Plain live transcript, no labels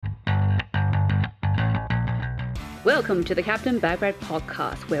Welcome to the Captain Bagrat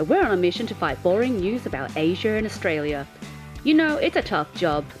podcast, where we're on a mission to fight boring news about Asia and Australia. You know, it's a tough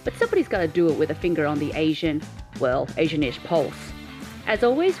job, but somebody's got to do it with a finger on the Asianish pulse. As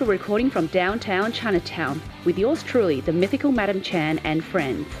always, we're recording from downtown Chinatown with yours truly, the mythical Madam Chan and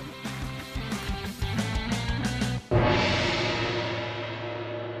friends.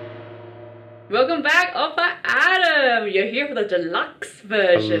 Welcome back, Oppa Adam. You're here for the deluxe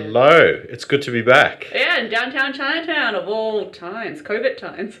version. Hello, it's good to be back. Yeah, in downtown Chinatown of all times, COVID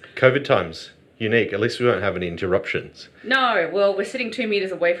times. COVID times, unique. At least we won't have any interruptions. No, well, we're sitting 2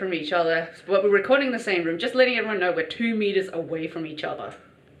 meters away from each other, but we're recording in the same room. Just letting everyone know we're 2 meters away from each other.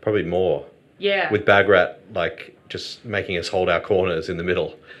 Probably more. Yeah. With Bagrat, just making us hold our corners in the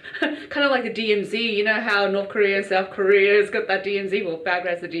middle. Kind of like the DMZ. You know how North Korea and South Korea has got that DMZ? Well,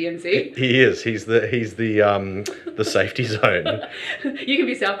 Bagrat's the DMZ. He is. He's the safety zone. You can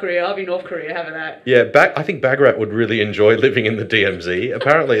be South Korea. I'll be North Korea. Having that. Yeah, I think Bagrat would really enjoy living in the DMZ.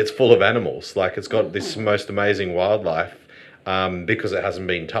 Apparently, it's full of animals. It's got this most amazing wildlife. Because it hasn't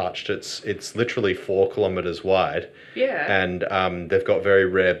been touched. It's literally 4 kilometers wide. Yeah. And they've got very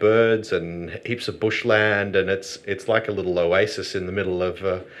rare birds and heaps of bushland, and it's like a little oasis in the middle of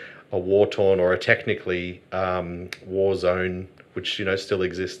a war-torn or a technically war zone, which still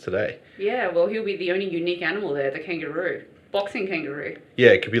exists today. Yeah, well, he'll be the only unique animal there, the kangaroo. Boxing kangaroo.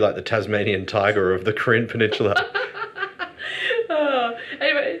 Yeah, it could be like the Tasmanian tiger of the Korean Peninsula.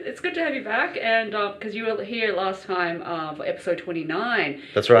 Anyway, it's good to have you back, and because you were here last time for episode 29.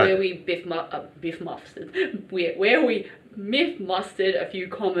 That's right. Where we myth mustered a few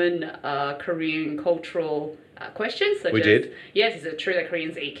common Korean cultural questions. We did. Yes, is it true that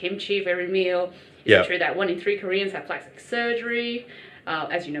Koreans eat kimchi for every meal? Is it true that 1 in 3 Koreans have plastic surgery?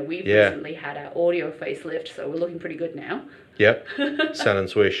 As you know, we've recently had our audio facelift, so we're looking pretty good now. Yep, sound and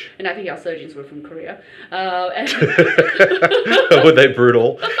swish. And I think our surgeons were from Korea. Were they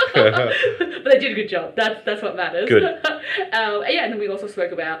brutal? But they did a good job. That's what matters. Good. And then we also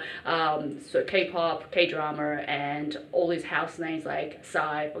spoke about K-pop, K-drama, and all these house names like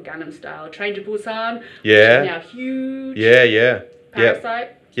Psy or Gangnam Style, Train to Busan, which is now huge. Yeah.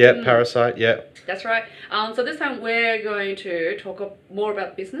 Parasite. Yeah, Parasite, yeah. That's right. So this time we're going to talk more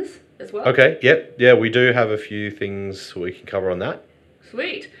about business as well. Okay, yep. Yeah, we do have a few things we can cover on that.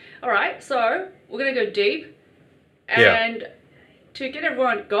 Sweet. All right, so we're going to go deep. And to get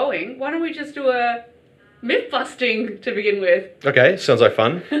everyone going, why don't we just do a myth busting to begin with? Okay, sounds like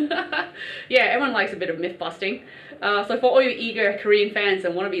fun. Yeah, everyone likes a bit of myth busting. So for all you eager Korean fans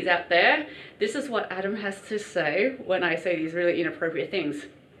and wannabes out there, this is what Adam has to say when I say these really inappropriate things.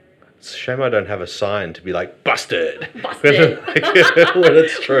 It's a shame I don't have a sign to be like, busted. Busted. When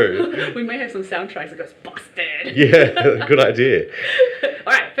it's true. We may have some soundtracks that goes, busted. Yeah, good idea.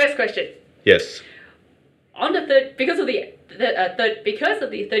 All right, first question. Yes. On the because of the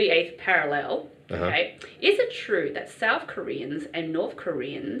 38th parallel, okay, is it true that South Koreans and North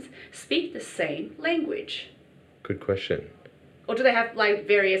Koreans speak the same language? Good question. Or do they have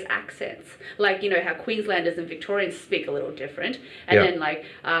various accents? How Queenslanders and Victorians speak a little different. And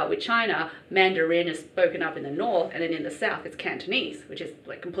then with China, Mandarin is spoken up in the north, and then in the south it's Cantonese, which is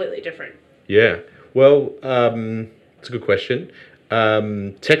completely different. Yeah. Well, it's a good question.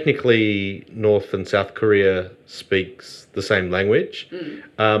 Technically, North and South Korea speaks the same language.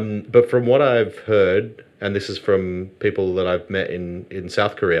 But from what I've heard, and this is from people that I've met in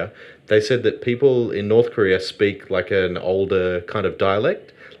South Korea, they said that people in North Korea speak an older kind of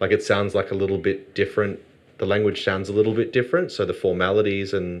dialect. It sounds a little bit different. The language sounds a little bit different. So the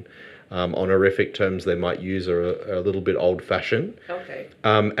formalities and honorific terms they might use are a little bit old-fashioned. Okay.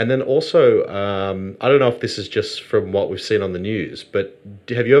 And then also, I don't know if this is just from what we've seen on the news, but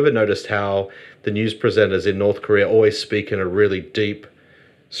have you ever noticed how the news presenters in North Korea always speak in a really deep,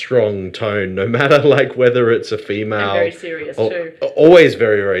 strong tone, no matter whether it's a female. And very serious too. Always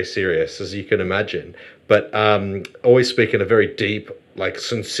very, very serious, as you can imagine. But always speak in a very deep,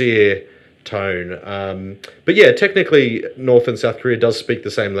 sincere tone. But yeah, technically North and South Korea does speak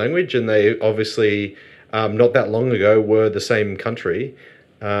the same language, and they obviously not that long ago were the same country.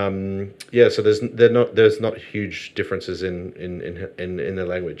 So there's not huge differences in their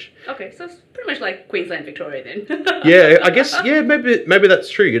language. Okay, so it's pretty much like Queensland, Victoria then. Yeah, I guess. Yeah, maybe that's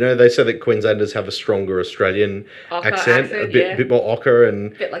true. They say that Queenslanders have a stronger Australian accent, a bit more ochre,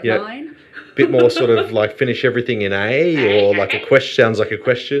 and a bit like mine. Bit more sort of finish everything in A, or a question sounds like a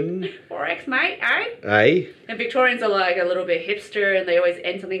question. 4x, mate, eh? A. And Victorians are a little bit hipster, and they always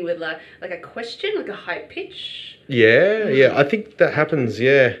end something with a question, a high pitch. Yeah, I think that happens.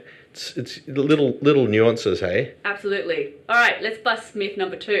 Yeah, it's little nuances, hey. Absolutely. All right, let's bust myth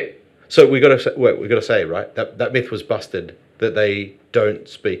number 2. So we got to say, right, that myth was busted, that they don't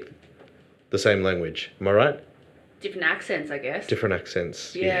speak the same language. Am I right? Different accents, I guess. Different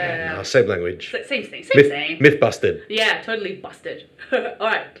accents. Yeah. No, same language. Same thing. Myth busted. Yeah, totally busted. All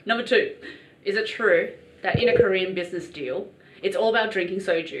right, number 2. Is it true that in a Korean business deal, it's all about drinking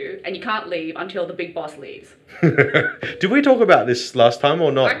soju and you can't leave until the big boss leaves? Did we talk about this last time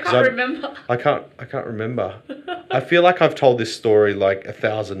or not? I can't remember. I can't remember. I feel like I've told this story like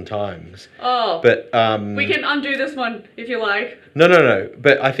 1,000 times. Oh. But we can undo this one if you like. No.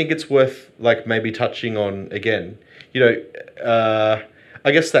 But I think it's worth like maybe touching on again. You know,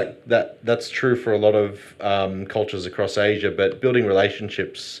 I guess that's true for a lot of cultures across Asia. But building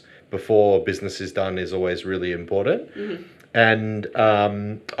relationships before business is done is always really important. Mm-hmm. And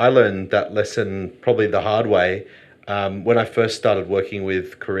I learned that lesson probably the hard way when I first started working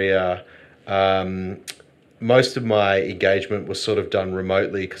with Korea. Most of my engagement was sort of done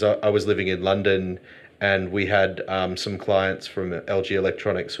remotely because I was living in London, and we had some clients from LG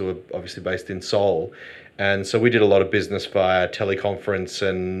Electronics who were obviously based in Seoul. And so we did a lot of business via teleconference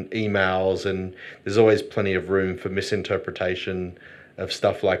and emails, and there's always plenty of room for misinterpretation of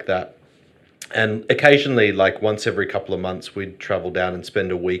stuff like that. And occasionally, like once every couple of months, we'd travel down and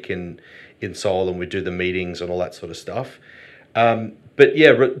spend a week in Seoul, and we'd do the meetings and all that sort of stuff. But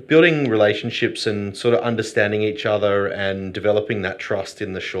yeah, building relationships and sort of understanding each other and developing that trust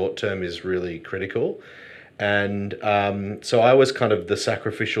in the short term is really critical. And so I was kind of the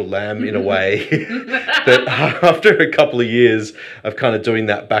sacrificial lamb in a way that after a couple of years of kind of doing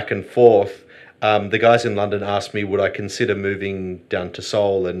that back and forth, the guys in London asked me, would I consider moving down to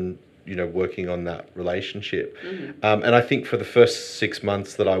Seoul and, you know, working on that relationship. Mm-hmm. And I think for the first 6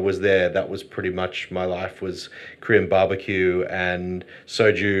 months that I was there, that was pretty much my life, was Korean barbecue and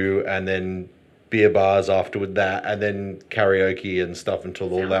soju, and then beer bars afterward that, and then karaoke and stuff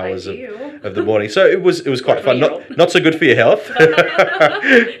until all hours of the morning. So it was quite fun. Not so good for your health.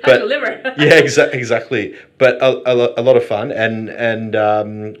 But liver. Yeah, exactly. But a lot of fun,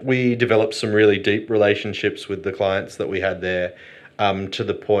 and we developed some really deep relationships with the clients that we had there. To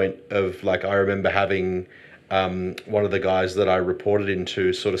the point of, like, I remember having one of the guys that I reported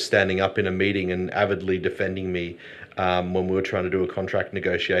into sort of standing up in a meeting and avidly defending me when we were trying to do a contract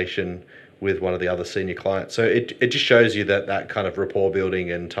negotiation with one of the other senior clients. So it just shows you that kind of rapport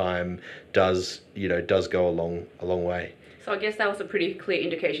building and time does go a long way. So I guess that was a pretty clear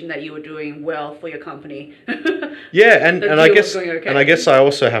indication that you were doing well for your company. Yeah, and I guess I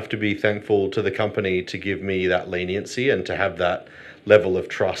also have to be thankful to the company to give me that leniency and to have that level of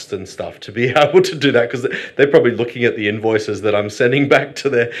trust and stuff to be able to do that, because they're probably looking at the invoices that I'm sending back to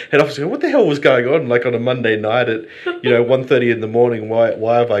their head office going, what the hell was going on, like on a Monday night at 1:30 in the morning,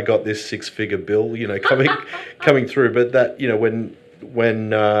 why have I got this 6-figure bill coming through? But that,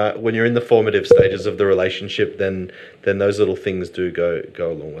 when you're in the formative stages of the relationship, then those little things do go a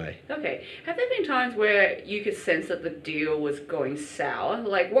long way. Okay. Have there been times where you could sense that the deal was going sour?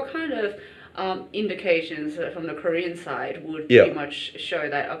 Like, what kind of indications from the Korean side would pretty much show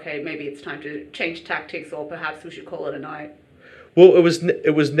that, okay, maybe it's time to change tactics, or perhaps we should call it a night? Well, it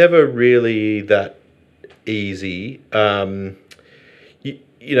was never really that easy.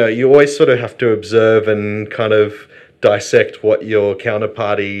 You always sort of have to observe and kind of dissect what your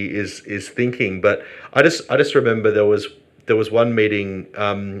counterparty is thinking. But I just remember there was one meeting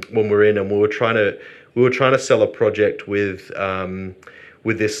when we were in, and we were trying to sell a project with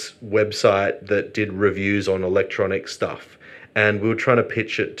this website that did reviews on electronic stuff, and we were trying to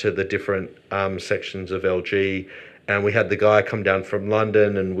pitch it to the different sections of LG, and we had the guy come down from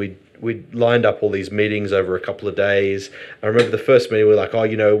London, and we lined up all these meetings over a couple of days. I remember the first meeting, we were like,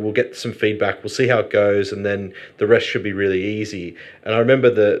 we'll get some feedback, we'll see how it goes, and then the rest should be really easy. And I remember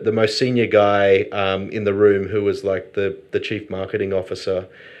the most senior guy in the room, who was like the chief marketing officer,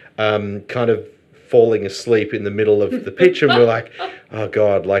 kind of falling asleep in the middle of the pitch, and we're like, oh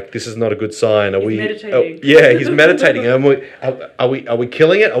God, like this is not a good sign. He's meditating. He's meditating. Are we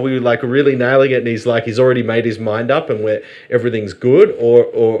killing it? Are we like really nailing it? And he's already made his mind up, and everything's good,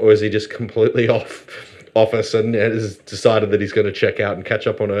 or is he just completely off us and has decided that he's going to check out and catch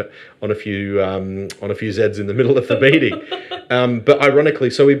up on a few Zeds in the middle of the meeting? But ironically,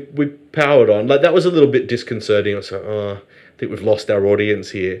 so we powered on. Like, that was a little bit disconcerting. I was like, I think we've lost our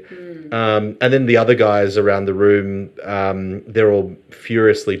audience here. And then the other guys around the room, they're all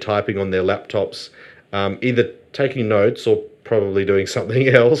furiously typing on their laptops, either taking notes or probably doing something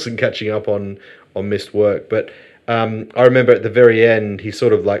else and catching up on missed work. But I remember at the very end, he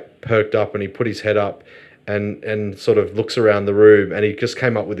sort of like perked up and he put his head up and sort of looks around the room, and he just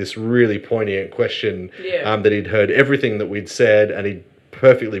came up with this really poignant question that he'd heard everything that we'd said, and he'd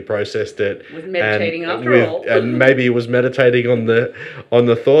perfectly processed it. Was meditating after all. And maybe he was meditating on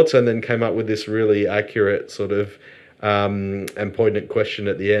the thoughts, and then came up with this really accurate sort of and poignant question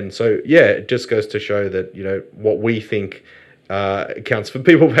at the end. So yeah, it just goes to show that, you know, what we think counts for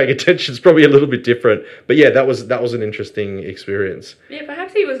people paying attention is probably a little bit different. But yeah, that was an interesting experience. Yeah,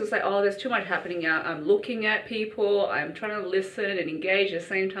 perhaps he was just like, oh, there's too much happening out. I'm looking at people. I'm trying to listen and engage at the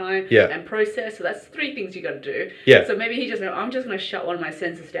same time. Yeah. And process. So that's 3 things you got to do. Yeah. So maybe I'm just going to shut one of my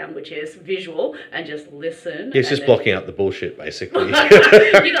senses down, which is visual, and just listen. He's just blocking out the bullshit, basically. You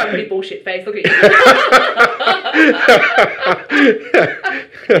got a pretty bullshit face. Look at you.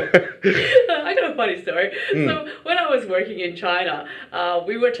 I got a funny story. So when I was working in China,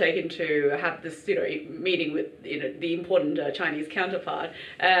 we were taken to have this, you know, meeting with, you know, the important Chinese counterpart,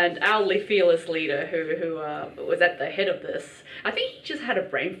 and our fearless leader, who was at the head of this, I think he just had a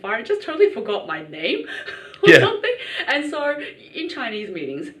brain fire and just totally forgot my name or something. And so in Chinese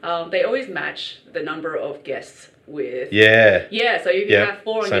meetings, they always match the number of guests with so if you have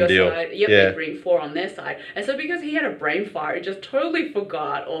 4 on your side, they bring 4 on their side. And so because he had a brain fire, he just totally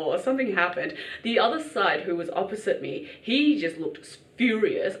forgot, or something happened, the other side, who was opposite me, he just looked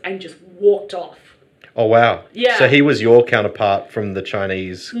furious and just walked off. Oh wow! Yeah. So he was your counterpart from the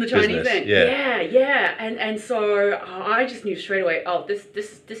Chinese business. End. Yeah. And so I just knew straight away. Oh, this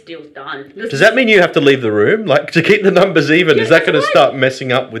deal's done. Does that mean you have to leave the room, like, to keep the numbers even? Is that going to start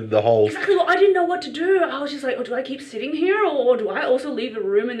messing up with the whole? Exactly. Well, I didn't know what to do. I was just like, oh, do I keep sitting here, or do I also leave the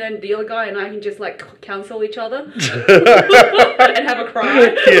room, and then the other guy and I can just like counsel each other and have a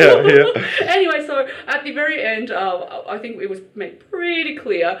cry? Yeah. Anyway, so at the very end, I think it was made pretty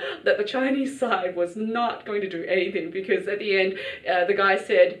clear that the Chinese side was not going to do anything, because at the end, the guy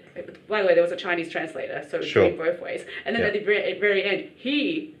said, by the way, there was a Chinese translator, so it's going both ways. And then at the very end,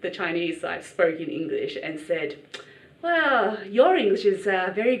 the Chinese side, spoke in English and said, well, your English is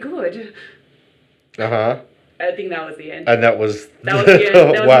very good. Uh-huh. I think that was the end. And that was the end. There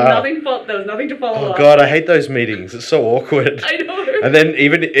was wow. There was nothing to follow up. Oh God, I hate those meetings. It's so awkward. I know. And then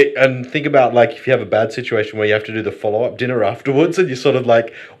and think about, like, if you have a bad situation where you have to do the follow-up dinner afterwards, and you're sort of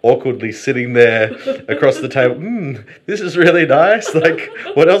like awkwardly sitting there across the table. This is really nice. Like,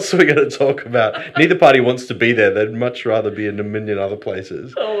 what else are we going to talk about? Neither party wants to be there. They'd much rather be in a million other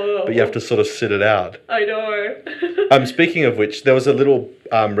places. Oh. But you have to sort of sit it out. I know. Speaking of which, there was a little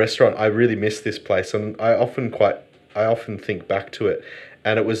restaurant. I really miss this place, and I often think back to it.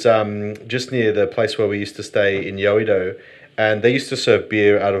 And it was just near the place where we used to stay in Yoido, and they used to serve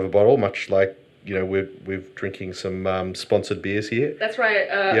beer out of a bottle, much like, you know, we're drinking some sponsored beers here. That's right.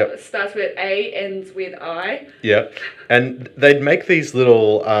 It starts with A, ends with I. Yeah. And they'd make these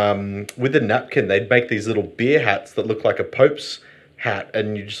little, with a napkin, they'd make these little beer hats that look like a Pope's hat,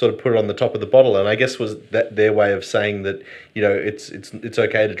 and you just sort of put it on the top of the bottle. And I guess was that their way of saying that, you know, it's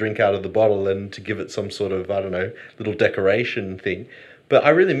okay to drink out of the bottle, and to give it some sort of, I don't know, little decoration thing. But I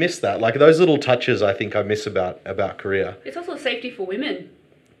really miss that. Like, those little touches, I think I miss about Korea. It's also safety for women.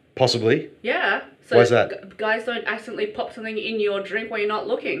 Possibly. Yeah. So why's that? Guys don't accidentally pop something in your drink while you're not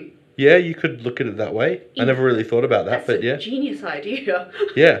looking. Yeah, you could look at it that way. I never really thought about that, but yeah. That's a genius idea.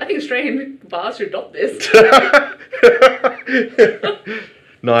 Yeah. I think Australian bars should adopt this.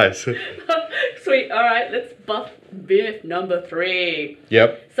 Nice. Sweet. All right, let's buff myth number 3.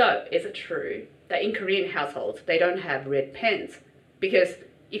 Yep. So, is it true that in Korean households, they don't have red pens? Because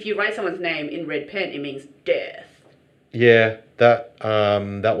if you write someone's name in red pen, it means death. Yeah, that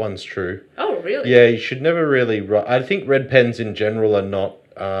one's true. Oh, really? Yeah, you should never really write. I think red pens in general are not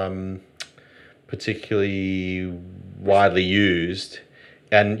particularly widely used.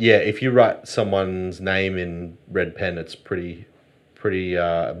 And yeah, if you write someone's name in red pen, it's pretty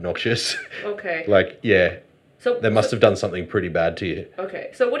obnoxious. Okay. Like, yeah. So they must have done something pretty bad to you.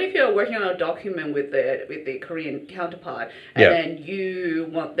 Okay, so what if you're working on a document with the Korean counterpart, and then you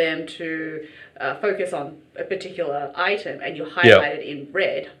want them to focus on a particular item, and you highlight it in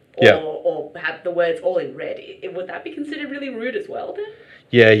red, or have the words all in red? Would that be considered really rude as well then?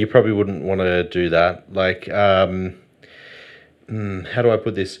 Yeah, you probably wouldn't want to do that. Like, how do I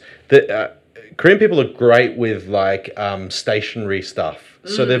put this? Korean people are great with, like, stationary stuff.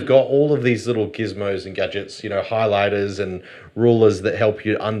 So they've got all of these little gizmos and gadgets, you know, highlighters and rulers that help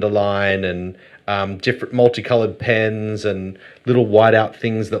you underline, and different multicolored pens and little whiteout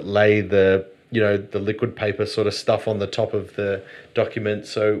things that lay the liquid paper sort of stuff on the top of the document.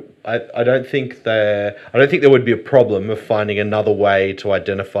 So I don't think there would be a problem of finding another way to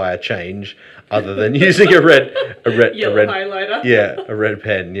identify a change other than using a red highlighter. Yeah, a red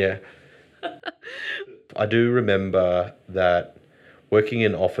pen. Yeah. I do remember that working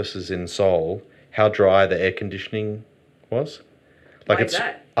in offices in Seoul, how dry the air conditioning was. Like Why is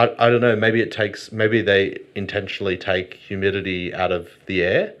that? I don't know, maybe they intentionally take humidity out of the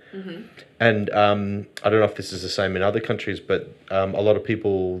air. And I don't know if this is the same in other countries, but a lot of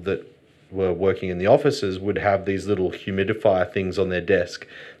people that were working in the offices would have these little humidifier things on their desk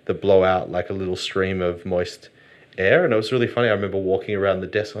that blow out like a little stream of moist air. And it was really funny. I remember walking around the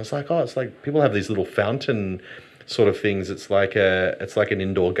desk and I was like, oh, it's like people have these little fountain sort of things. It's like an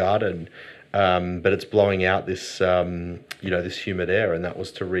indoor garden, but it's blowing out this this humid air, and that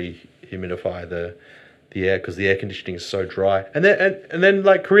was to re-humidify the air because the air conditioning is so dry. And then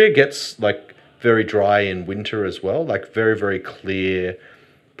like Korea gets like very dry in winter as well, like very, very clear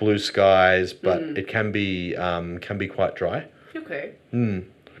blue skies, but it can be quite dry. Okay. I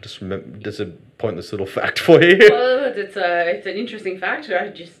just remember, there's a pointless little fact for you. Well, it's an interesting fact. I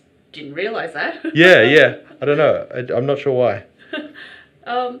just didn't realize that. Yeah. I don't know. I'm not sure why.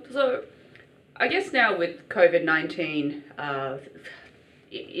 So, I guess now with COVID-19,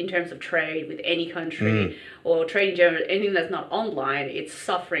 in terms of trade with any country or trade in general, anything that's not online, it's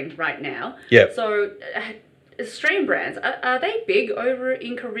suffering right now. Yeah. So, Australian brands, are they big over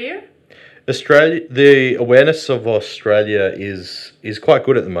in Korea? Australia, the awareness of Australia is quite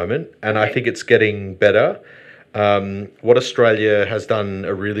good at the moment, and I Okay. think it's getting better. What Australia has done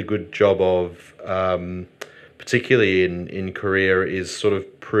a really good job of, particularly in Korea, is sort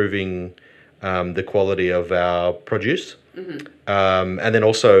of proving the quality of our produce, and then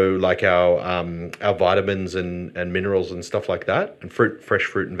also like our vitamins and minerals and stuff like that, and fresh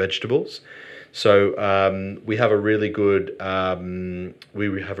fruit and vegetables. So we have a really good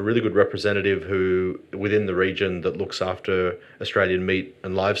representative who within the region that looks after Australian meat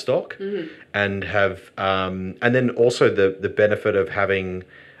and livestock, and and then also the benefit of having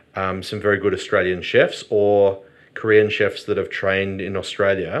some very good Australian chefs or Korean chefs that have trained in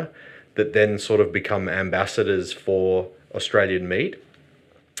Australia that then sort of become ambassadors for Australian meat.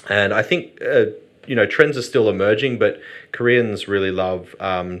 And I think trends are still emerging, but Koreans really love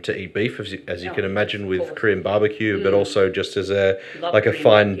to eat beef, as you can imagine, of with course. Korean barbecue, but also just as a Love like a Korean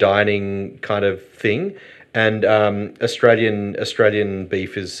fine barbecue. dining kind of thing. And Australian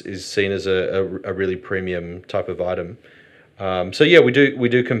beef is seen as a really premium type of item. So yeah, we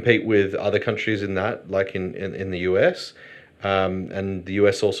do compete with other countries in that, like in the US. And the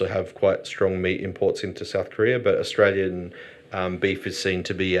US also have quite strong meat imports into South Korea, but Australian beef is seen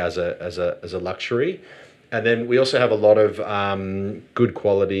to be as a luxury. And then we also have a lot of good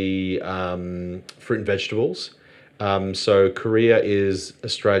quality fruit and vegetables. So Korea is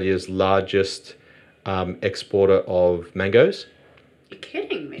Australia's largest exporter of mangoes. You're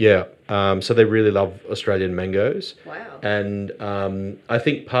kidding me. Yeah. So they really love Australian mangoes. Wow. And I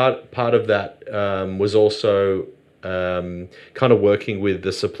think part of that was also kind of working with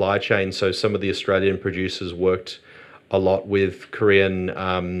the supply chain. So some of the Australian producers worked a lot with Korean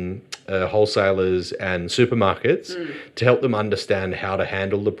wholesalers and supermarkets to help them understand how to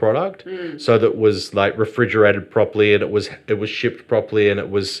handle the product, so that it was like refrigerated properly and it was shipped properly, and it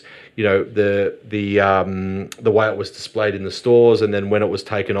was the way it was displayed in the stores, and then when it was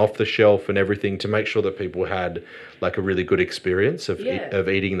taken off the shelf and everything, to make sure that people had like a really good experience of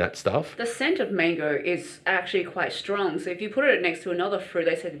eating that stuff. The scent of mango is actually quite strong. So if you put it next to another fruit,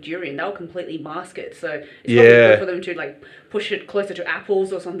 they said durian, that'll completely mask it. So it's probably good for them to like push it closer to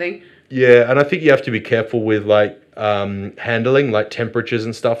apples or something. Yeah, and I think you have to be careful with like handling, like temperatures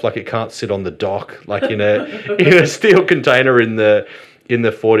and stuff. Like it can't sit on the dock like in a steel container in the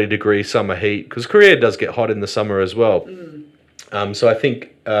 40-degree summer heat, because Korea does get hot in the summer as well. So I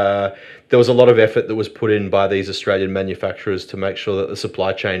think there was a lot of effort that was put in by these Australian manufacturers to make sure that the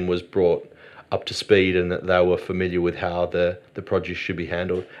supply chain was brought up to speed and that they were familiar with how the produce should be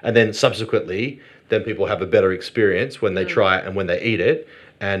handled. And then subsequently, then people have a better experience when they try it and when they eat it,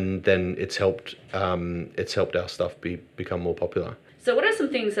 and then it's helped our stuff become more popular. So what are some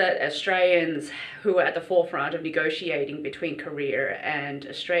things that Australians who are at the forefront of negotiating between Korea and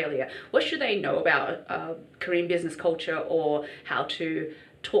Australia, what should they know about Korean business culture or how to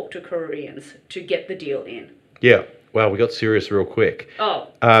talk to Koreans to get the deal in? Yeah. Wow, we got serious real quick. Oh,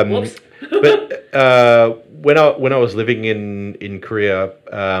 whoops. But when I was living in Korea,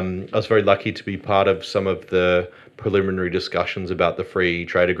 I was very lucky to be part of some of the preliminary discussions about the free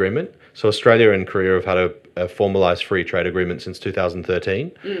trade agreement. So Australia and Korea have had a formalised free trade agreement since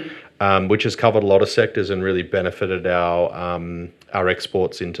 2013, which has covered a lot of sectors and really benefited our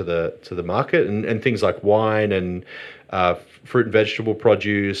exports into the market, and things like wine and fruit and vegetable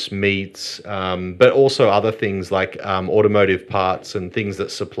produce, meats, but also other things like automotive parts and things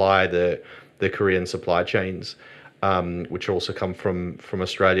that supply the Korean supply chains. which also come from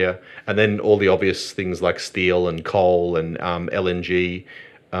Australia, and then all the obvious things like steel and coal and LNG,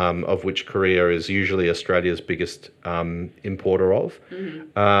 of which Korea is usually Australia's biggest importer of.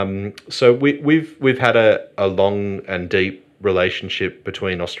 So we've had a long and deep relationship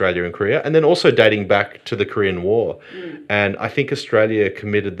between Australia and Korea, and then also dating back to the Korean War. And I think Australia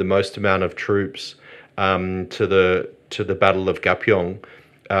committed the most amount of troops to the Battle of Gapyeong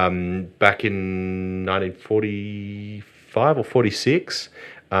back in 1945 or 46.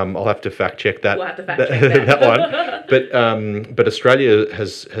 I'll have to fact check that. We'll have to fact check that one. But Australia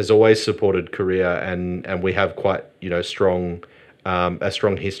has always supported Korea, and we have quite strong a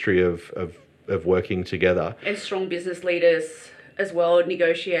strong history of working together. And strong business leaders as well,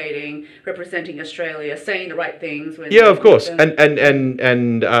 negotiating, representing Australia, saying the right things. Yeah, of course,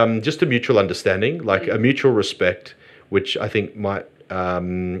 and just a mutual understanding, like a mutual respect, which I think might.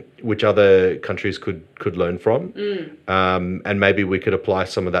 Which other countries could learn from, and maybe we could apply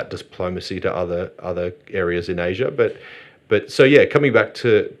some of that diplomacy to other areas in Asia. But so yeah, coming back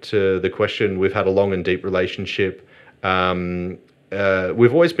to the question, we've had a long and deep relationship.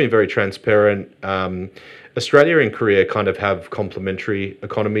 We've always been very transparent. Australia and Korea kind of have complementary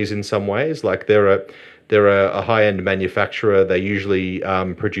economies in some ways. Like they're a high-end manufacturer. They usually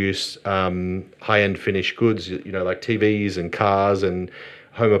produce high-end finished goods, like TVs and cars and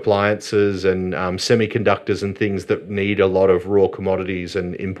home appliances and semiconductors and things that need a lot of raw commodities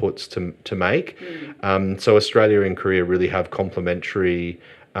and inputs to make. So Australia and Korea really have complementary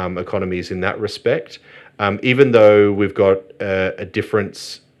economies in that respect. Even though we've got a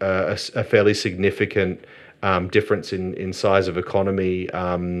difference, a fairly significant difference in size of economy,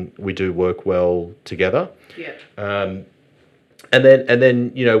 we do work well together. Yeah. And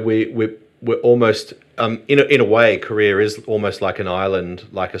then we're almost in a way, Korea is almost like an island,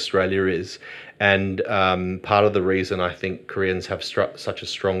 like Australia is. And part of the reason I think Koreans have such a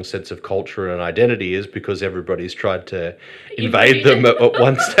strong sense of culture and identity is because everybody's tried to invade them at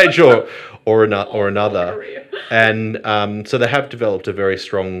one stage or another. And so they have developed a very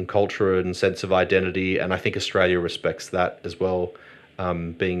strong culture and sense of identity. And I think Australia respects that as well,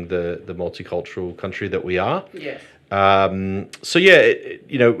 being the multicultural country that we are. Yes. So yeah,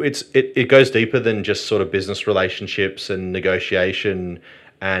 it goes deeper than just sort of business relationships and negotiation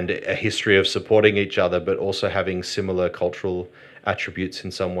and a history of supporting each other, but also having similar cultural attributes in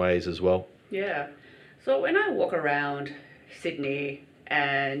some ways as well. Yeah. So when I walk around Sydney,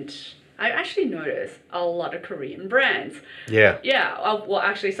 and I actually notice a lot of Korean brands. Yeah. Yeah. Well,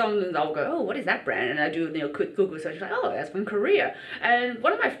 actually, some of them I'll go, oh, what is that brand? And I do quick Google search, like, oh, that's from Korea. And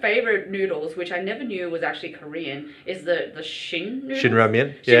one of my favorite noodles, which I never knew was actually Korean, is the Shin noodles. Shin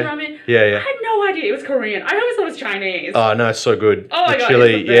Ramen. Shin Ramen. Yeah. I had no idea it was Korean. I always thought it was Chinese. Oh no, it's so good. Oh my the God,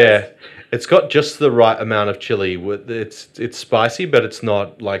 chili, it's the best. It's got just the right amount of chili. It's spicy, but it's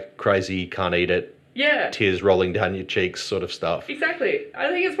not like crazy, can't eat it. Yeah. Tears rolling down your cheeks sort of stuff. Exactly. I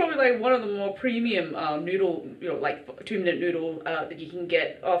think it's probably like one of the more premium noodle, like 2-minute noodle that you can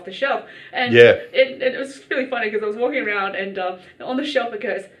get off the shelf. And yeah. It was really funny because I was walking around and on the shelf it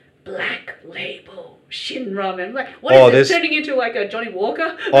goes, Black Label Shin Ramen. I'm like, what is this turning into like a Johnny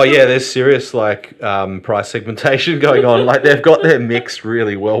Walker? Oh yeah, there's serious like price segmentation going on. Like they've got their mix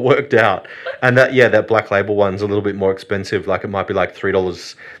really well worked out, and that Black Label one's a little bit more expensive. Like it might be like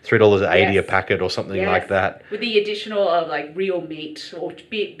 $3.80 a packet or something like that. With the additional of like real meat or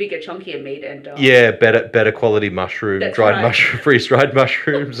bigger, chunkier meat and better quality mushroom, freeze dried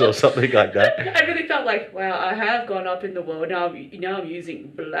mushrooms or something like that. I really felt like, wow, I have gone up in the world. Now I'm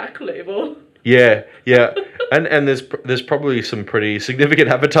using Black Label. Yeah, and there's probably some pretty significant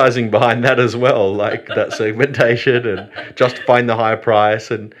advertising behind that as well, like that segmentation and justifying the higher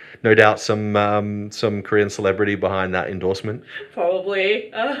price, and no doubt some Korean celebrity behind that endorsement. Probably.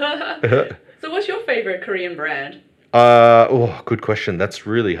 So, what's your favorite Korean brand? Good question. That's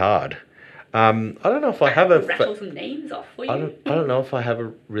really hard. I don't know if I have a rattle some names off for you. I don't know if I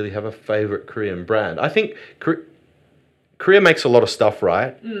really have a favorite Korean brand. I think Korea makes a lot of stuff,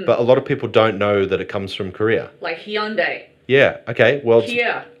 right? But a lot of people don't know that it comes from Korea. Like Hyundai. Yeah. Okay. Well,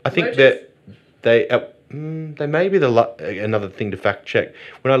 Kia. I think that they may be another thing to fact check.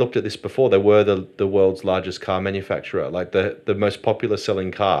 When I looked at this before, they were the world's largest car manufacturer. Like the most popular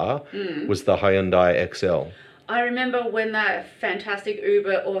selling car was the Hyundai XL. I remember when that fantastic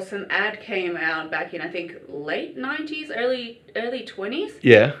Uber awesome ad came out back in, I think, late 90s, early 20s.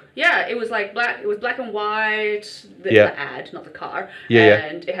 Yeah. Yeah, it was like black and white, the ad, not the car. Yeah.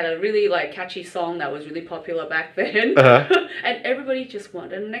 And it had a really like catchy song that was really popular back then. And everybody just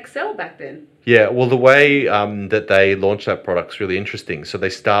wanted an XL back then. Yeah, well, the way that they launched that product's really interesting. So they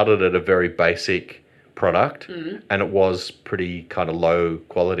started at a very basic product, and it was pretty kind of low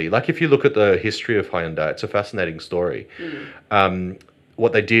quality. Like if you look at the history of Hyundai, it's a fascinating story.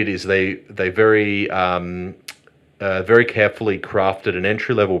 What they did is they very carefully crafted an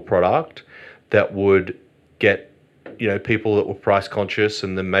entry level product that would get people that were price conscious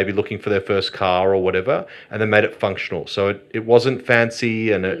and then maybe looking for their first car or whatever, and then made it functional. So it wasn't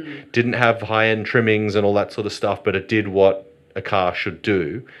fancy and it didn't have high end trimmings and all that sort of stuff, but it did what a car should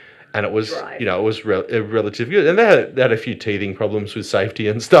do. And it was, Drive. it was relatively good. And they had a few teething problems with safety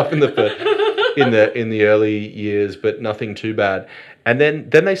and stuff in the early years, but nothing too bad. And then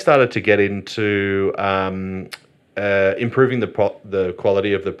they started to get into improving the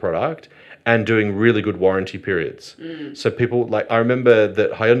quality of the product and doing really good warranty periods. So people I remember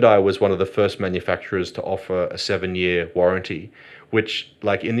that Hyundai was one of the first manufacturers to offer a 7-year warranty, which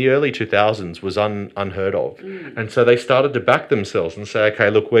in the early 2000s was unheard of. And so they started to back themselves and say,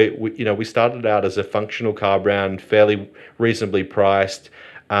 okay, look, we started out as a functional car brand, fairly reasonably priced,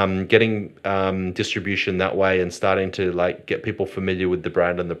 getting distribution that way and starting to get people familiar with the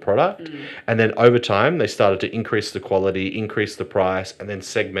brand and the product. And then over time, they started to increase the quality, increase the price, and then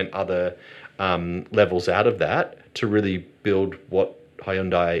segment other levels out of that to really build what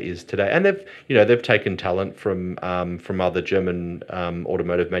Hyundai is today. And they've taken talent from other German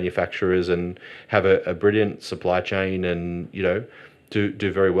automotive manufacturers and have a brilliant supply chain and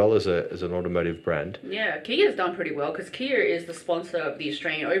do very well as an automotive brand. Yeah, Kia's done pretty well because Kia is the sponsor of the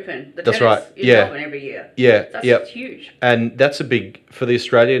Australian Open. The That's tennis right. is Yeah. Melbourne every year. Yeah, That's huge. And that's a big, for the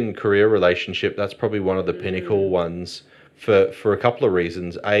Australian-Korea relationship, that's probably one of the pinnacle ones for a couple of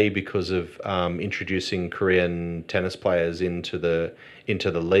reasons. A, because of introducing Korean tennis players into the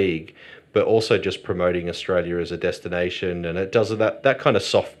league, but also just promoting Australia as a destination, and it does that kind of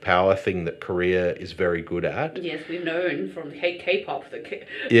soft power thing that Korea is very good at. Yes, we've known from K-pop, the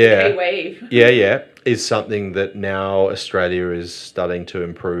Yeah. K-wave. Yeah, is something that now Australia is starting to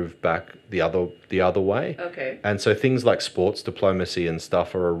improve back the other way. Okay. And so things like sports diplomacy and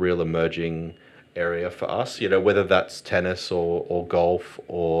stuff are a real emerging area for us, whether that's tennis or golf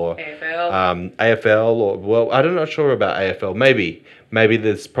or AFL. AFL or, I'm not sure about AFL. Maybe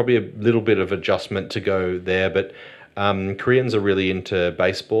there's probably a little bit of adjustment to go there, but Koreans are really into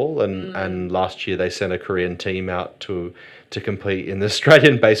baseball, and last year they sent a Korean team out to compete in the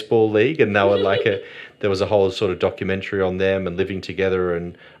Australian Baseball League, and they were there was a whole sort of documentary on them and living together,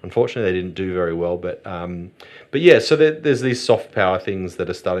 and unfortunately they didn't do very well, but yeah, so there's these soft power things that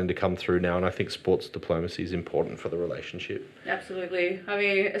are starting to come through now, and I think sports diplomacy is important for the relationship. Absolutely. I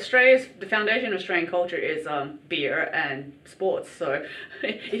mean, the foundation of Australian culture is beer and sports. So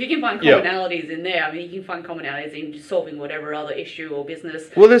if you can find commonalities in there, I mean, you can find commonalities in solving whatever other issue or business.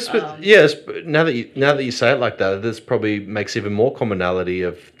 Well, now that you say it like that, this probably makes even more commonality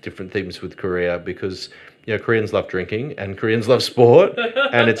of different themes with Korea, because Koreans love drinking and Koreans love sport,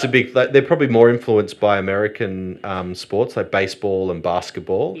 and it's a big. They're probably more influenced by American sports like baseball and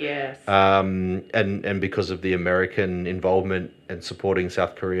basketball. Yes. And because of the American involvement and supporting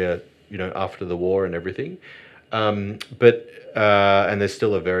South Korea, after the war and everything, but there's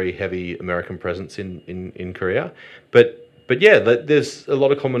still a very heavy American presence in Korea, But yeah, there's a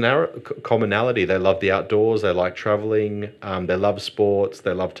lot of commonality. They love the outdoors. They like traveling. They love sports.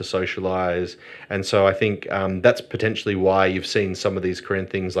 They love to socialize. And so I think that's potentially why you've seen some of these Korean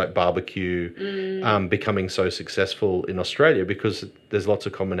things like barbecue becoming so successful in Australia, because there's lots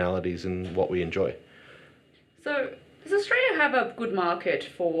of commonalities in what we enjoy. So does Australia have a good market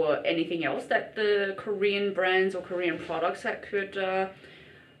for anything else that the Korean brands or Korean products that could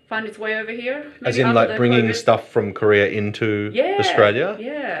find its way over here? As in bringing COVID stuff from Korea into Australia?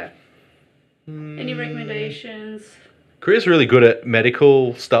 Yeah. Any recommendations? Korea's really good at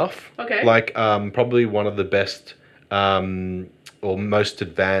medical stuff. Okay. Probably one of the best or most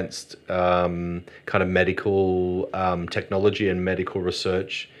advanced kind of medical technology and medical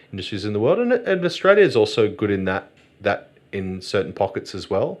research industries in the world. And Australia is also good in that in certain pockets as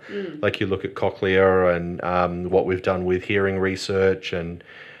well. Like you look at Cochlear and what we've done with hearing research and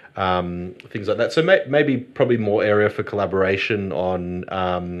things like that. So probably more area for collaboration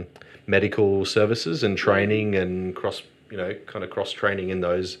on medical services and training and cross training in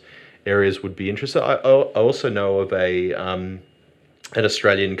those areas would be interesting. I also know of an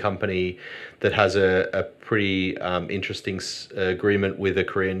Australian company that has a pretty interesting agreement with a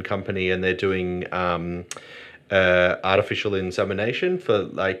Korean company, and they're doing artificial insemination for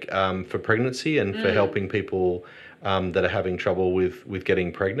pregnancy and for helping people that are having trouble with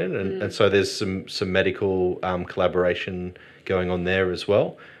getting pregnant, and so there's some medical collaboration going on there as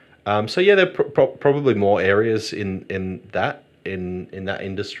well. So yeah, there are probably more areas in that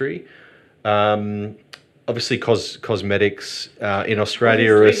industry. Obviously, cosmetics in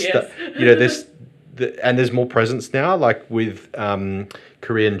Australia Obviously, yes. there's more presence now, like with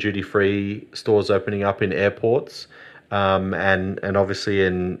Korean duty-free stores opening up in airports, and obviously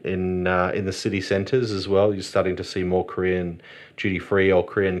in the city centres as well. You're starting to see more Korean duty-free or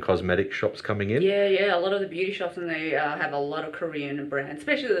Korean cosmetic shops coming in. Yeah. A lot of the beauty shops and they have a lot of Korean brands,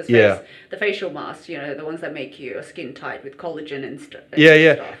 especially Yeah. the facial masks. The ones that make your skin tight with collagen and stuff. Yeah.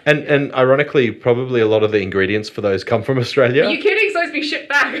 And Yeah. and ironically, probably a lot of the ingredients for those come from Australia. Are you kidding? So it's being shipped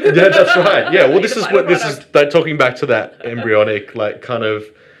back. Yeah, that's right. Yeah, well, Need this to is buy what the this is. product. They're talking back to that embryonic, like, kind of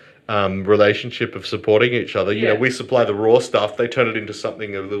relationship of supporting each other. Yeah. We supply the raw stuff, they turn it into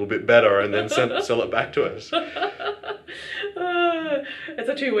something a little bit better, and then sell it back to us. It's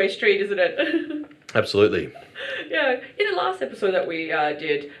a two-way street, isn't it? Absolutely. Yeah, in the last episode that we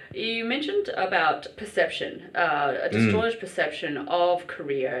did, you mentioned about perception, a distorted perception of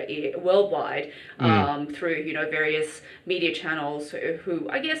Korea worldwide through various media channels who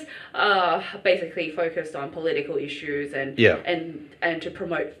I guess basically focused on political issues and to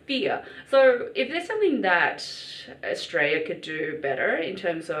promote fear. So, if there's something that Australia could do better in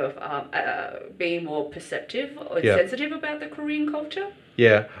terms of being more perceptive or sensitive about the Korean culture.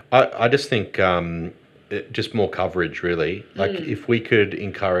 Yeah, I just think just more coverage, really. Like, if we could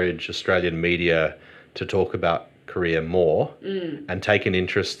encourage Australian media to talk about Korea more and take an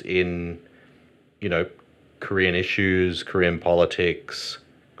interest in, Korean issues, Korean politics,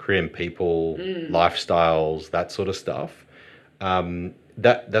 Korean people, lifestyles, that sort of stuff,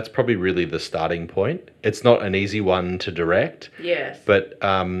 that's probably really the starting point. It's not an easy one to direct. Yes. But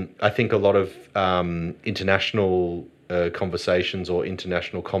I think a lot of international conversations or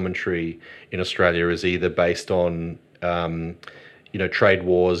international commentary in Australia is either based on, trade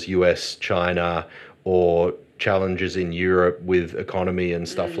wars, US, China, or challenges in Europe with economy and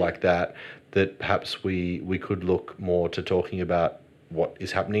stuff like that perhaps we could look more to talking about what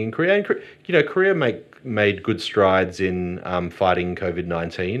is happening in Korea. And, Korea made good strides in fighting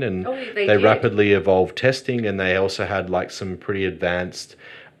COVID-19, and they rapidly evolved testing, and they also had like some pretty advanced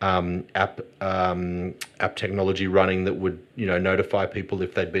app technology running that would notify people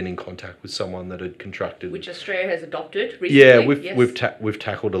if they'd been in contact with someone that had contracted, which Australia has adopted recently. Yeah, we've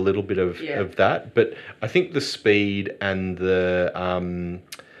tackled a little bit of that, but I think the speed and the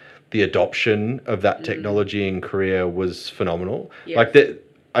adoption of that technology in Korea was phenomenal. Yes. Like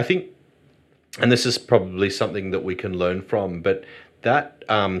I think, and this is probably something that we can learn from, but that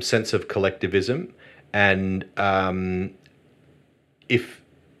sense of collectivism and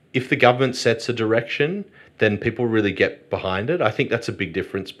if the government sets a direction, then people really get behind it. I think that's a big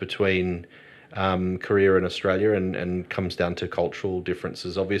difference between Korea and Australia, and comes down to cultural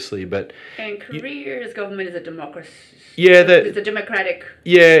differences, obviously. But Korea's government is a democracy. Yeah, it's a democratic.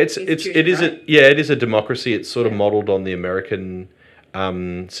 Yeah, it is a democracy. It's sort of modeled on the American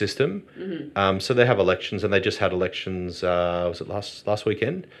system. So they have elections, and they just had elections. Was it last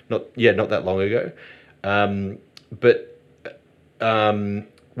weekend? Not that long ago.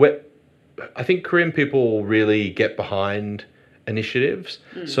 I think Korean people really get behind initiatives.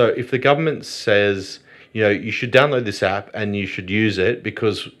 So if the government says, you should download this app and you should use it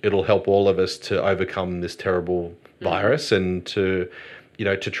because it'll help all of us to overcome this terrible virus and to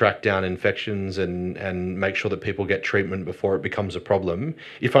track down infections and make sure that people get treatment before it becomes a problem.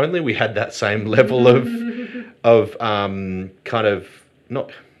 If only we had that same level of kind of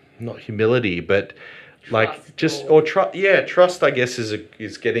not humility, but like trust, I guess,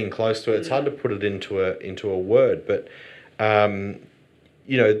 is getting close to it. It's hard to put it into a word, but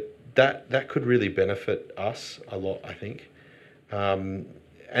that could really benefit us a lot, I think. And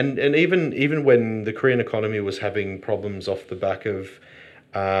even when the Korean economy was having problems off the back of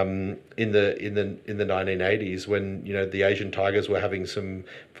in the 1980s, when the Asian tigers were having some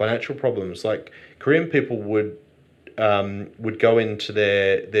financial problems, like Korean people would go into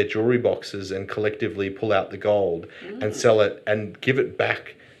their jewelry boxes and collectively pull out the gold and sell it and give it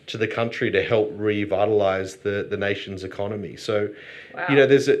back to the country to help revitalize the nation's economy. So,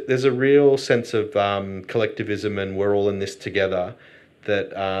 there's a real sense of collectivism, and we're all in this together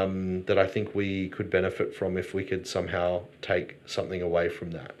that I think we could benefit from if we could somehow take something away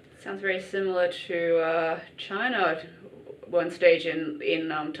from that. Sounds very similar to China. One stage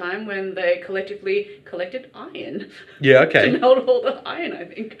in time when they collectively collected iron. Yeah, okay. To melt all the iron, I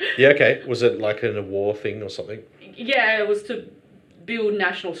think. Yeah, okay. Was it like a war thing or something? Yeah, it was to build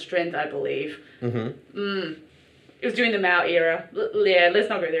national strength, I believe. It was during the Mao era. Let's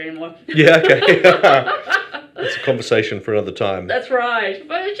not go there anymore. Yeah, okay. That's a conversation for another time. That's right.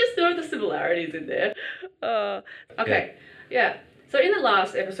 But just know the similarities in there. Okay. Yeah. So in the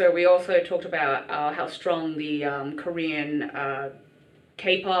last episode, we also talked about how strong the Korean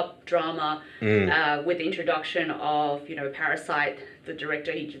K-pop drama, with the introduction of Parasite. The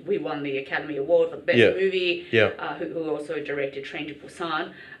director, we won the Academy Award for the best movie. Who also directed Train to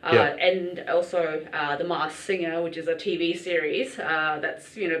Busan, and also The Masked Singer, which is a TV series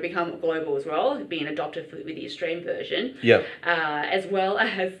that's become global as well, being adopted with the Australian version. As well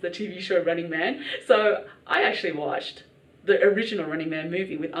as the TV show Running Man. So I actually watched the original Running Man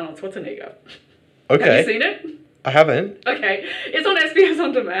movie with Arnold Schwarzenegger. Okay. Have you seen it? I haven't. Okay, it's on SBS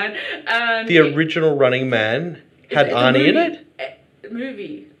On Demand. And the original Running Man had Arnie in it?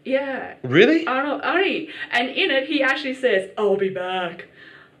 Movie, yeah. Really? Arnie. And in it, he actually says, "I'll be back."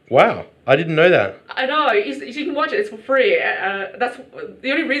 Wow, I didn't know that. I know, you can watch it, it's for free. That's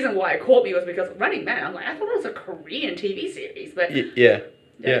the only reason why it caught me was because Running Man, I'm like, I thought it was a Korean TV series, but... Yeah.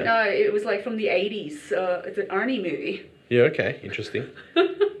 No, it was like from the 80s, it's an Arnie movie. Yeah, okay, interesting. So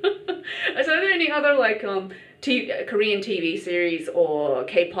are there any other Korean TV series or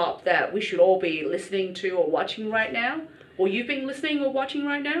K-pop that we should all be listening to or watching right now? Or you've been listening or watching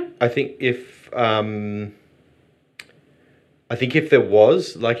right now? I think if there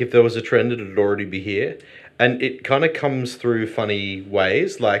was a trend, it'd already be here. And it kind of comes through funny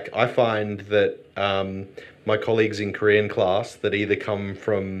ways. Like, I find that my colleagues in Korean class that either come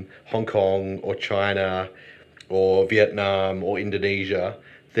from Hong Kong or China or Vietnam or Indonesia,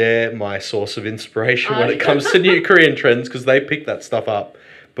 they're my source of inspiration when it comes to new Korean trends, because they pick that stuff up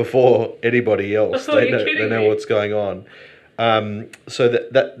before anybody else. They know what's going on. So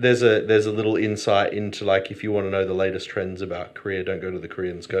that there's a little insight into, like, if you want to know the latest trends about Korea, don't go to the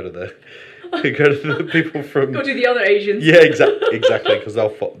Koreans, go to the people from... Go to the other Asians. Yeah, exactly, because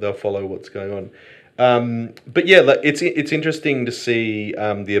they'll follow what's going on. But yeah, it's interesting to see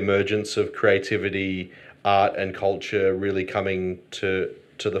the emergence of creativity, art and culture really coming to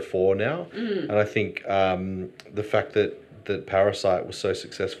the fore now. And I think the fact that Parasite was so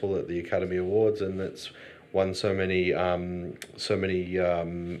successful at the Academy Awards and that's won so many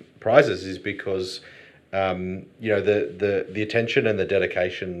prizes is because the attention and the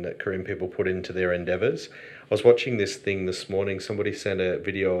dedication that Korean people put into their endeavors. I was watching this thing this morning. Somebody sent a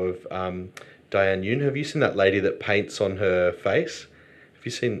video of Diane Yoon. Have you seen that lady that paints on her face? Have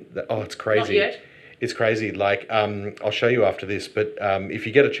you seen that? Oh, it's crazy. Not yet. It's crazy. Like, I'll show you after this, but if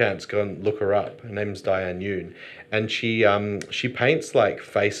you get a chance, go and look her up. Her name's Diane Yoon, and she paints like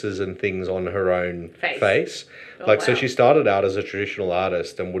faces and things on her own face. So she started out as a traditional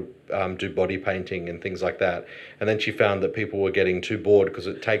artist and would do body painting and things like that, and then she found that people were getting too bored because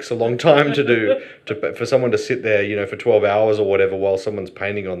it takes a long time for someone to sit there, for 12 hours or whatever while someone's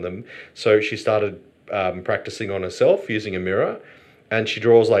painting on them. So she started practicing on herself using a mirror. And she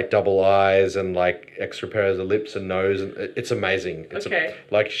draws like double eyes and like extra pairs of lips and nose, and it's amazing.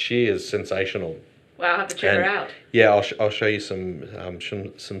 She is sensational. Wow, I'll have to check her out. Yeah, I'll show you some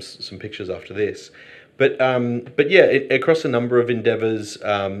pictures after this. But yeah, across a number of endeavors,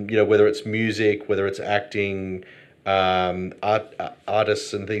 whether it's music, whether it's acting,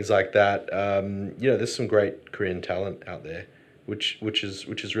 artists and things like that, there's some great Korean talent out there, which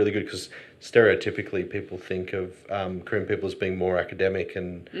is really good, because stereotypically people think of Korean people as being more academic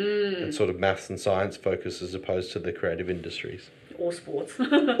and sort of maths and science focused as opposed to the creative industries. Or sports.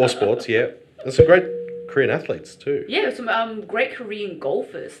 Or sports, yeah. There's some great Korean athletes too. Yeah, some great Korean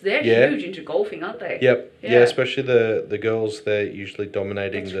golfers. They're huge into golfing, aren't they? Yep. Yeah, especially the girls. They're usually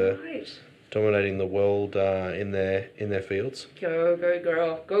dominating dominating the world in their fields. Go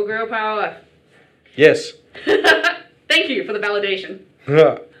girl power. Yes. Thank you for the validation.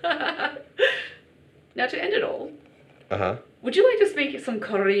 Now, to end it all, would you like to speak some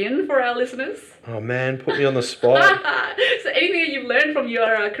Korean for our listeners? Oh man, put me on the spot. So anything that you've learned from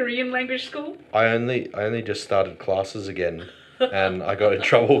your Korean language school? I only just started classes again, and I got in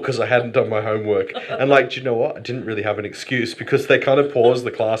trouble because I hadn't done my homework. And do you know what? I didn't really have an excuse, because they kind of paused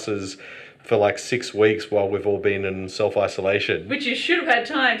the classes for like 6 weeks while we've all been in self-isolation. Which you should have had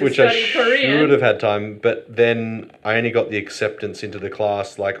time to study Korean. I should have had time, but then I only got the acceptance into the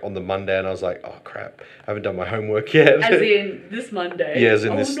class like on the Monday, and I was like, oh crap, I haven't done my homework yet. As in this Monday? Yeah, as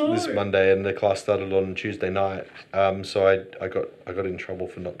in this Monday, and the class started on Tuesday night. So I got in trouble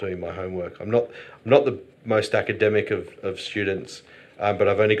for not doing my homework. I'm not the most academic of students. But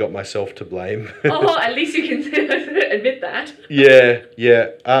I've only got myself to blame. Oh, at least you can admit that. Yeah.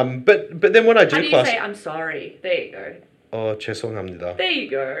 But then when I do class... How do you say I'm sorry? There you go. Oh, 죄송합니다. There you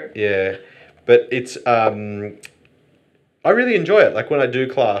go. Yeah. But it's... I really enjoy it. Like, when I do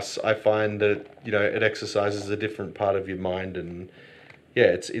class, I find that, it exercises a different part of your mind, and yeah,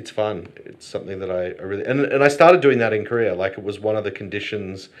 it's fun. It's something that I really and I started doing that in Korea. Like it was one of the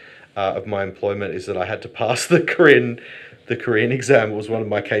conditions of my employment is that I had to pass the Korean exam. It was one of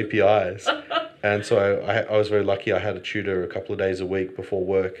my KPIs, and so I was very lucky. I had a tutor a couple of days a week before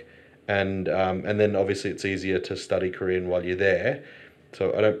work, and then obviously it's easier to study Korean while you're there.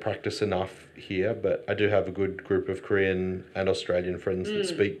 So I don't practice enough here, but I do have a good group of Korean and Australian friends that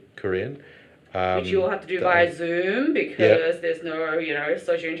speak Korean. Which you'll have to do via Zoom because there's no,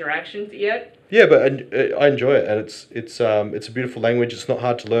 social interactions yet. Yeah, but I enjoy it, and it's a beautiful language. It's not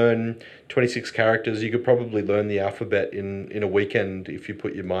hard to learn. 26 characters. You could probably learn the alphabet in a weekend if you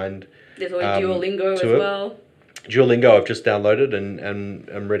put your mind. There's always Duolingo as well. Duolingo, I've just downloaded and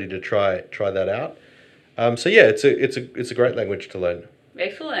I'm ready to try that out. So yeah, it's a great language to learn.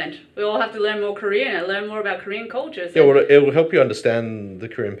 Excellent. We all have to learn more Korean and learn more about Korean cultures. Yeah, well, it will help you understand the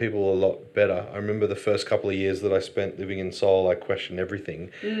Korean people a lot better. I remember the first couple of years that I spent living in Seoul, I questioned everything.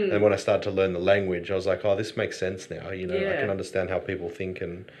 And when I started to learn the language, I was like, oh, this makes sense now. I can understand how people think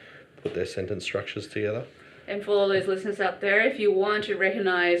and put their sentence structures together. And for all those listeners out there, if you want to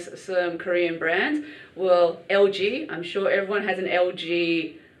recognize some Korean brands, well, LG, I'm sure everyone has an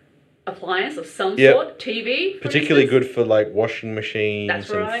LG appliance of some sort, TV. Particularly good for like washing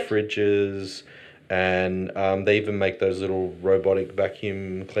machines and right. fridges, and they even make those little robotic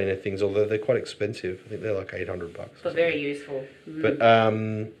vacuum cleaner things, although they're quite expensive. I think they're like $800. But very useful. But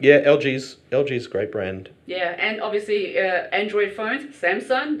yeah, LG's a great brand. Yeah, and obviously Android phones,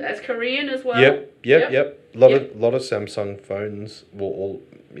 Samsung, that's Korean as well. Yep. A lot of Samsung phones. Samsung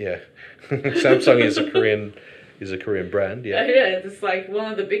is a Korean brand. Yeah. Yeah, it's like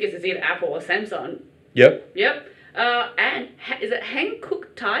one of the biggest is either Apple or Samsung. Yep. And is it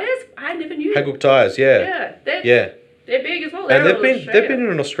Hankook tires? I never knew. Hankook tires, yeah. They're big as well. And they've been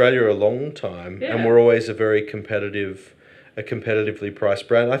in Australia a long time, and we're always a very competitively priced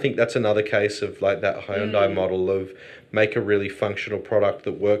brand. I think that's another case of like that Hyundai model of make a really functional product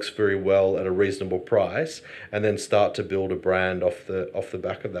that works very well at a reasonable price, and then start to build a brand off the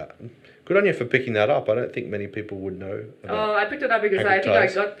back of that. Good on you for picking that up. I don't think many people would know. Oh, I picked it up because I think I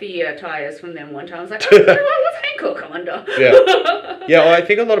got the tires from them one time. I was like, what's Hankook come under? Yeah, I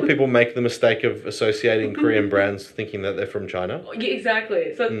think a lot of people make the mistake of associating Korean brands thinking that they're from China. Yeah,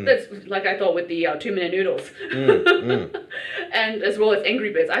 exactly. So that's like I thought with the 2-minute noodles. And as well as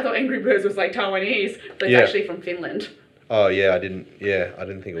Angry Birds. I thought Angry Birds was like Taiwanese, but it's actually from Finland. Oh yeah, I didn't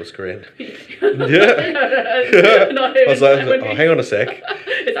think it was Korean. I was like, oh, hang on a sec.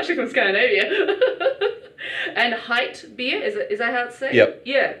 It's actually from Scandinavia. And Height beer, is that how it's said? Yep.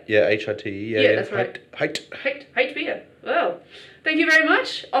 Yeah. Yeah, HIT. Yeah, that's right. Height beer. Well, thank you very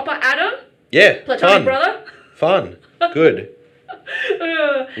much, Oppa Adam. Yeah. Platonic brother. Fun. Good.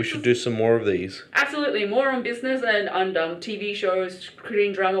 We should do some more of these. Absolutely, more on business and on TV shows,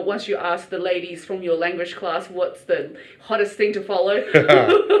 Korean drama. Once you ask the ladies from your language class what's the hottest thing to follow.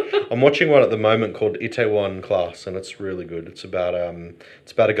 I'm watching one at the moment called Itaewon Class, and it's really good. It's about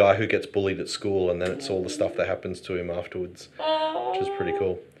a guy who gets bullied at school, and then it's all the stuff that happens to him afterwards, which is pretty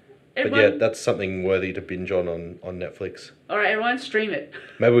cool. But yeah, that's something worthy to binge on Netflix. All right, everyone, stream it.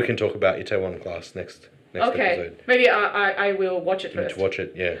 Maybe we can talk about Itaewon Class next episode. Maybe I will watch it first. You need to watch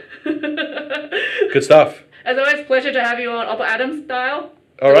it, yeah. Good stuff. As always, pleasure to have you on Oppa Adam style.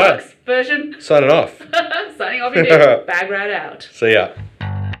 All right. Version. Signing off. Signing off indeed. Bag right out. See ya.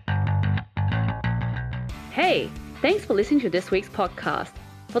 Hey, thanks for listening to this week's podcast.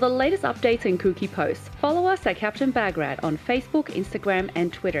 For the latest updates and cookie posts, follow us at Captain Bagrat on Facebook, Instagram,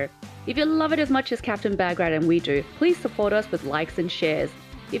 and Twitter. If you love it as much as Captain Bagrat and we do, please support us with likes and shares.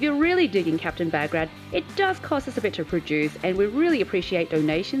 If you're really digging Captain Bagrat, it does cost us a bit to produce, and we really appreciate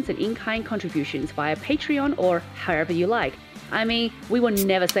donations and in-kind contributions via Patreon or however you like. I mean, we will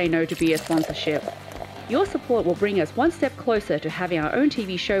never say no to be a sponsorship. Your support will bring us one step closer to having our own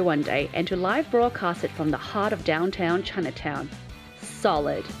TV show one day and to live broadcast it from the heart of downtown Chinatown.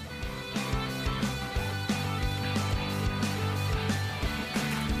 Solid.